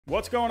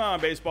What's going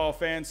on, baseball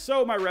fans?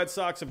 So my Red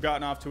Sox have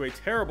gotten off to a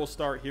terrible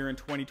start here in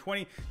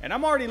 2020, and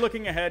I'm already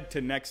looking ahead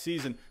to next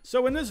season.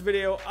 So in this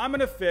video, I'm going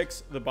to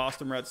fix the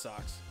Boston Red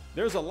Sox.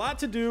 There's a lot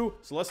to do,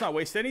 so let's not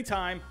waste any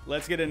time.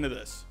 Let's get into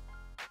this.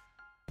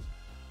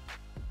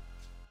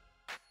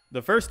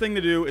 The first thing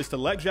to do is to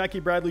let Jackie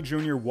Bradley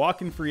Jr.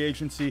 walk in free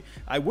agency.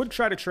 I would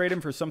try to trade him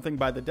for something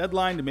by the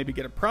deadline to maybe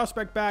get a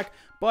prospect back,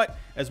 but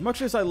as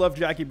much as I love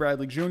Jackie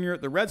Bradley Jr.,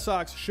 the Red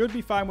Sox should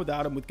be fine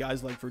without him with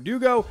guys like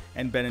Verdugo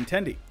and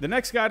Benintendi. The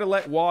next guy to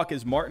let walk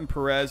is Martin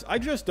Perez. I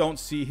just don't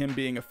see him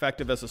being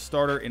effective as a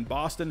starter in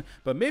Boston,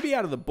 but maybe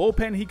out of the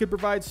bullpen he could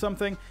provide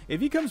something.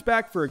 If he comes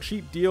back for a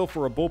cheap deal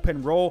for a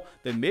bullpen role,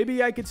 then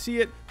maybe I could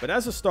see it, but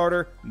as a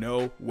starter,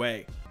 no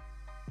way.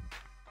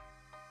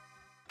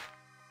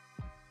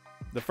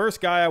 The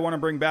first guy I want to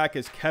bring back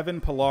is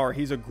Kevin Pillar.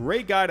 He's a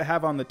great guy to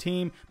have on the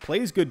team,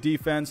 plays good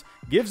defense,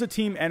 gives a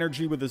team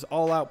energy with his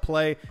all-out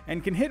play,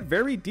 and can hit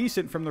very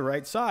decent from the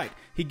right side.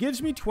 He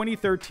gives me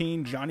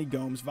 2013 Johnny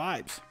Gomes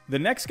vibes. The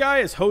next guy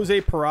is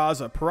Jose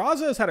Peraza.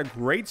 Peraza has had a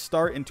great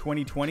start in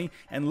 2020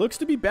 and looks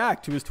to be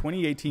back to his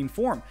 2018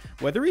 form.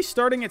 Whether he's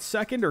starting at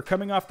second or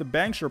coming off the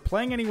bench or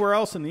playing anywhere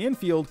else in the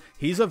infield,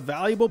 he's a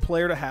valuable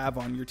player to have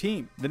on your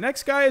team. The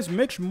next guy is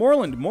Mitch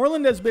Moreland.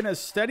 Moreland has been as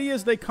steady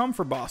as they come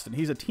for Boston.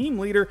 He's a team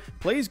leader,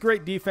 plays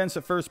great defense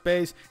at first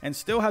base, and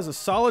still has a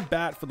solid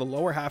bat for the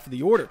lower half of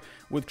the order.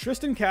 With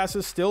Tristan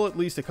Casas still at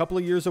least a couple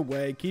of years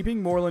away,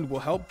 keeping Moreland will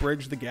help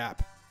bridge the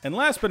gap. And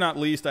last but not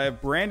least, I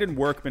have Brandon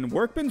Workman.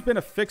 Workman's been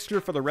a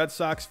fixture for the Red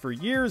Sox for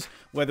years,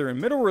 whether in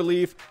middle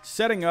relief,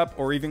 setting up,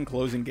 or even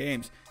closing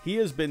games. He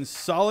has been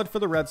solid for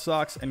the Red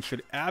Sox and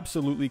should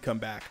absolutely come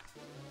back.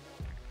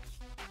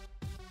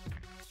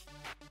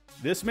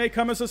 This may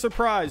come as a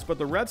surprise, but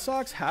the Red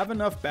Sox have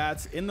enough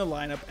bats in the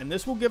lineup, and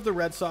this will give the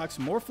Red Sox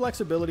more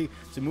flexibility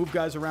to move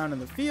guys around in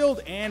the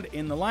field and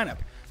in the lineup.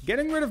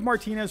 Getting rid of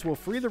Martinez will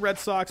free the Red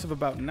Sox of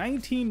about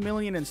 $19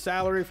 million in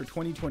salary for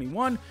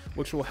 2021,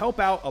 which will help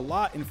out a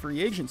lot in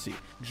free agency.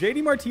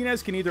 JD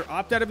Martinez can either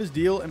opt out of his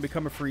deal and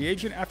become a free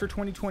agent after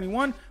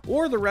 2021,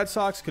 or the Red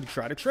Sox could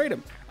try to trade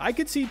him. I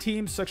could see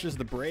teams such as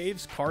the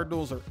Braves,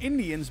 Cardinals, or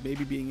Indians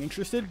maybe being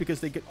interested because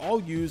they could all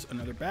use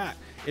another bat.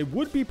 It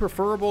would be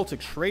preferable to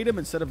trade him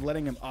instead of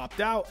letting him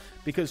opt out,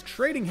 because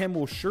trading him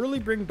will surely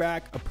bring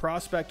back a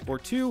prospect or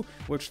two,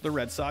 which the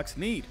Red Sox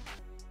need.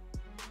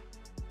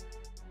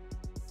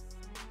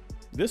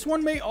 This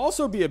one may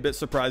also be a bit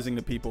surprising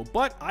to people,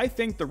 but I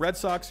think the Red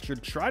Sox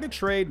should try to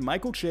trade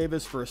Michael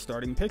Chavis for a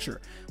starting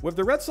pitcher. With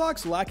the Red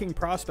Sox lacking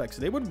prospects,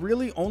 they would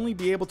really only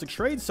be able to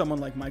trade someone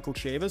like Michael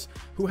Chavis,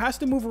 who has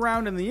to move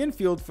around in the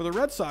infield for the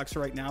Red Sox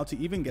right now to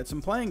even get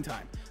some playing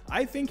time.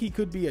 I think he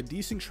could be a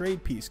decent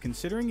trade piece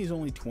considering he's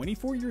only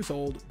 24 years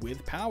old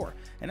with power.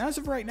 And as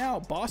of right now,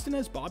 Boston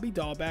has Bobby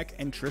Dahlbeck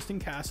and Tristan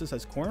Casas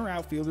as corner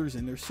outfielders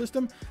in their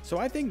system, so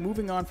I think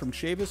moving on from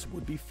Chavis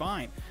would be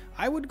fine.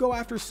 I would go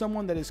after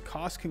someone that is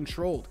cost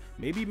controlled.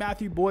 Maybe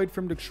Matthew Boyd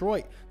from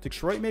Detroit.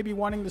 Detroit may be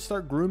wanting to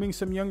start grooming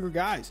some younger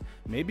guys.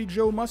 Maybe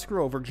Joe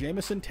Musgrove or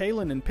Jamison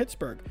Taylor in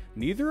Pittsburgh.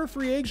 Neither are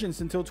free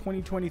agents until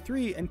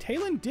 2023, and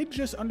Taylor did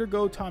just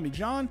undergo Tommy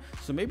John,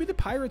 so maybe the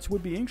Pirates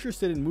would be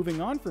interested in moving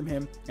on from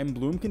him, and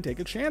Bloom can take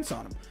a chance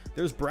on him.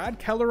 There's Brad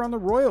Keller on the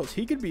Royals.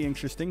 He could be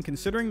interesting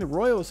considering the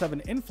Royals have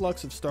an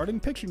influx of starting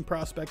pitching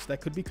prospects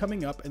that could be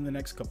coming up in the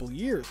next couple of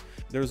years.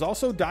 There's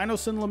also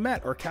Dinelson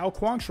Lamet or Cal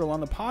Quantrill on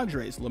the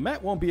Padres.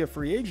 Lamet won't be a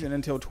free agent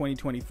until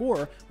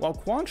 2024, while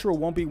Quantrill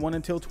won't be one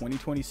until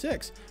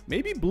 2026.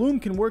 Maybe Bloom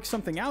can work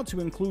something out to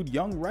include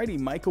young righty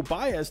Michael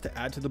Baez to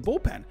add to the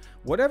bullpen.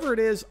 Whatever it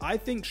is, I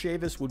think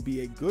Chavis would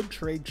be a good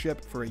trade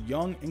chip for a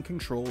young and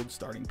controlled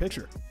starting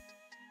pitcher.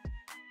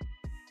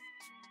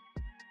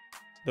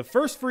 The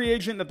first free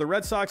agent that the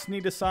Red Sox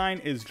need to sign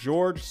is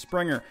George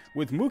Springer.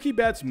 With Mookie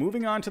Betts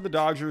moving on to the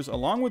Dodgers,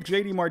 along with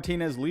JD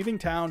Martinez leaving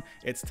town,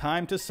 it's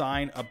time to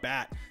sign a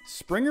bat.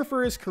 Springer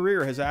for his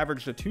career has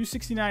averaged a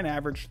 .269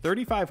 average,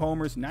 35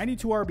 homers,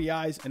 92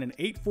 RBIs, and an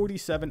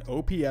 .847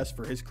 OPS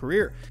for his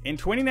career. In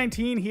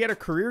 2019, he had a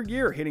career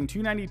year, hitting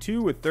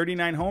 .292 with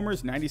 39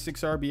 homers, 96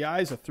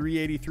 RBIs, a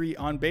 .383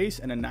 on base,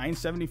 and a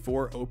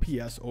 .974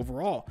 OPS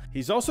overall.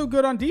 He's also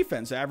good on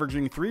defense,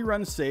 averaging 3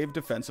 runs saved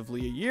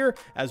defensively a year,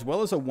 as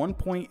well as a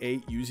 1.8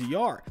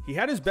 UZR. He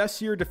had his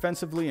best year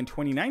defensively in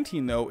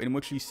 2019 though, in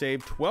which he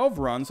saved 12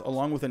 runs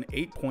along with an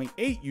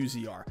 8.8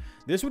 UZR.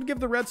 This would give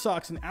the Red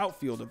Sox an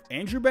outfield of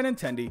Andrew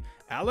Benintendi,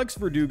 Alex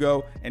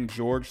Verdugo, and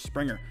George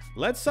Springer.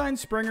 Let's sign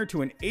Springer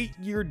to an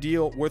 8-year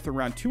deal worth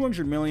around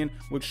 $200 million,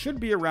 which should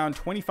be around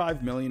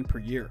 $25 million per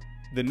year.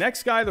 The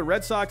next guy the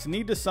Red Sox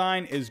need to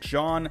sign is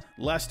Jon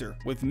Lester.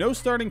 With no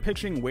starting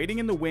pitching waiting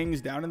in the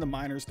wings down in the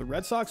minors, the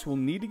Red Sox will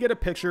need to get a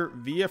pitcher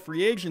via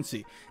free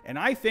agency, and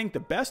I think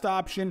the best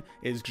option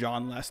is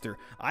Jon Lester.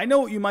 I know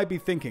what you might be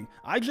thinking.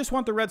 I just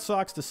want the Red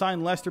Sox to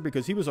sign Lester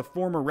because he was a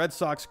former Red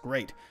Sox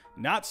great.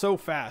 Not so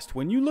fast.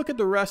 When you look at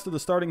the rest of the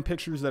starting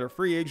pitchers that are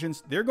free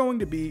agents, they're going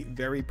to be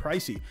very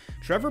pricey.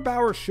 Trevor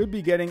Bauer should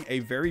be getting a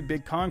very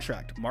big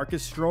contract.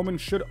 Marcus Stroman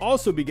should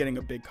also be getting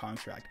a big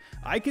contract.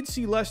 I could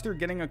see Lester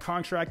getting a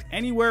contract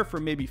anywhere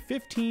from maybe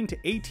 15 to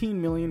 18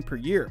 million per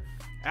year.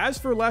 As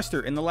for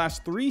Lester, in the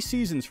last 3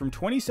 seasons from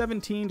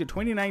 2017 to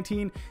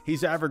 2019,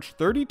 he's averaged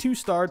 32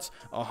 starts,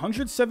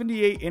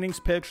 178 innings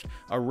pitched,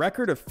 a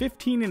record of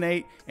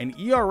 15-8, an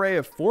ERA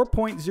of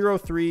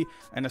 4.03,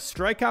 and a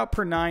strikeout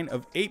per 9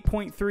 of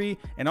 8.3,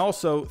 and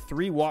also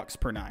 3 walks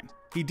per 9.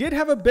 He did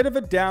have a bit of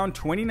a down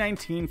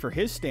 2019 for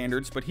his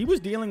standards, but he was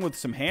dealing with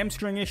some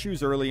hamstring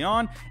issues early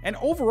on, and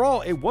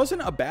overall, it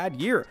wasn't a bad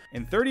year.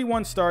 In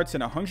 31 starts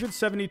and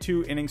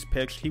 172 innings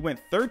pitched, he went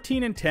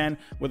 13-10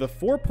 with a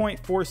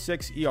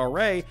 4.46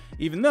 ERA,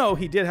 even though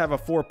he did have a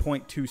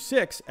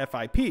 4.26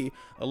 FIP,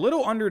 a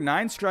little under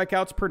 9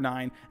 strikeouts per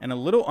 9, and a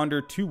little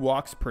under 2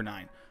 walks per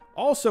 9.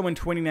 Also in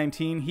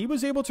 2019, he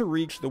was able to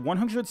reach the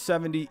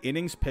 170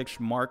 innings pitched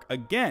mark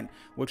again,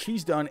 which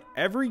he's done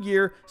every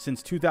year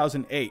since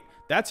 2008.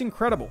 That's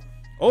incredible.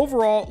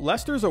 Overall,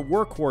 Lester's a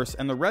workhorse,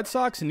 and the Red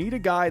Sox need a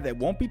guy that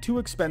won't be too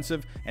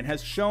expensive and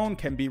has shown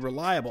can be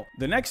reliable.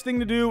 The next thing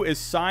to do is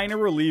sign a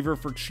reliever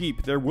for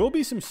cheap. There will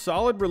be some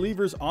solid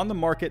relievers on the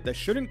market that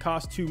shouldn't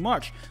cost too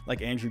much,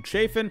 like Andrew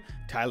Chafin,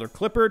 Tyler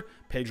Clippard,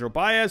 Pedro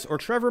Baez, or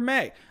Trevor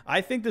May.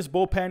 I think this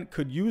bullpen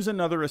could use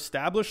another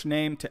established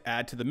name to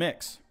add to the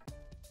mix.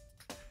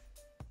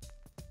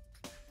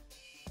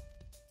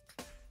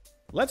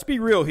 Let's be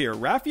real here,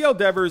 Rafael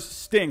Devers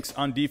stinks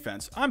on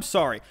defense. I'm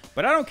sorry,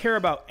 but I don't care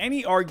about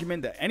any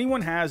argument that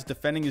anyone has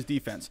defending his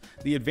defense.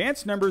 The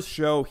advanced numbers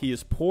show he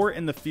is poor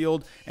in the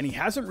field, and he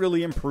hasn't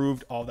really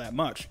improved all that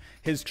much.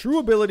 His true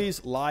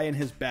abilities lie in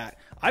his bat.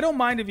 I don't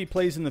mind if he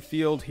plays in the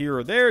field here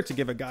or there to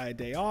give a guy a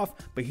day off,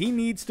 but he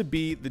needs to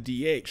be the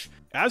DH.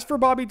 As for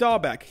Bobby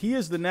Dahlbeck, he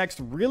is the next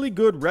really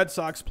good Red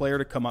Sox player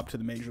to come up to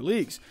the major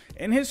leagues.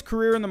 In his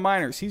career in the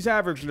minors, he's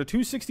averaged a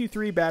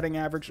 .263 batting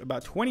average,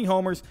 about 20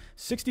 homers,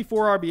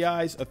 64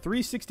 RBIs, a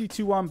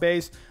 .362 on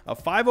base, a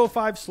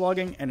 .505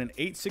 slugging, and an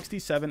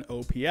 .867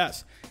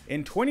 OPS.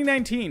 In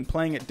 2019,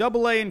 playing at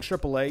AA and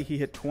AAA, he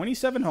hit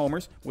 27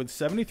 homers with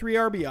 73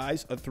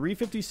 RBIs, a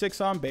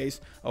 .356 on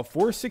base, a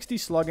 .460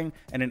 slugging,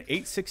 and an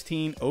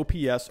 .816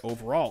 OPS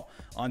overall.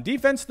 On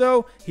defense,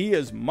 though, he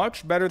is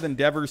much better than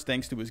Devers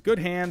thanks to his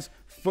good hands,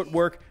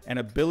 footwork, and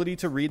ability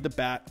to read the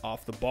bat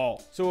off the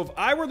ball. So if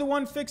I were the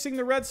one fixing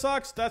the Red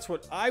Sox, that's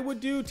what I would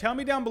do. Tell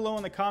me down below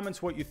in the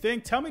comments what you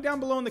think. Tell me down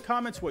below in the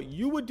comments what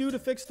you would do to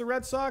fix the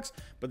Red Sox.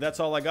 But that's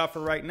all I got for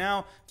right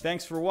now.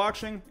 Thanks for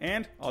watching,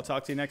 and I'll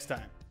talk to you next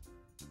time.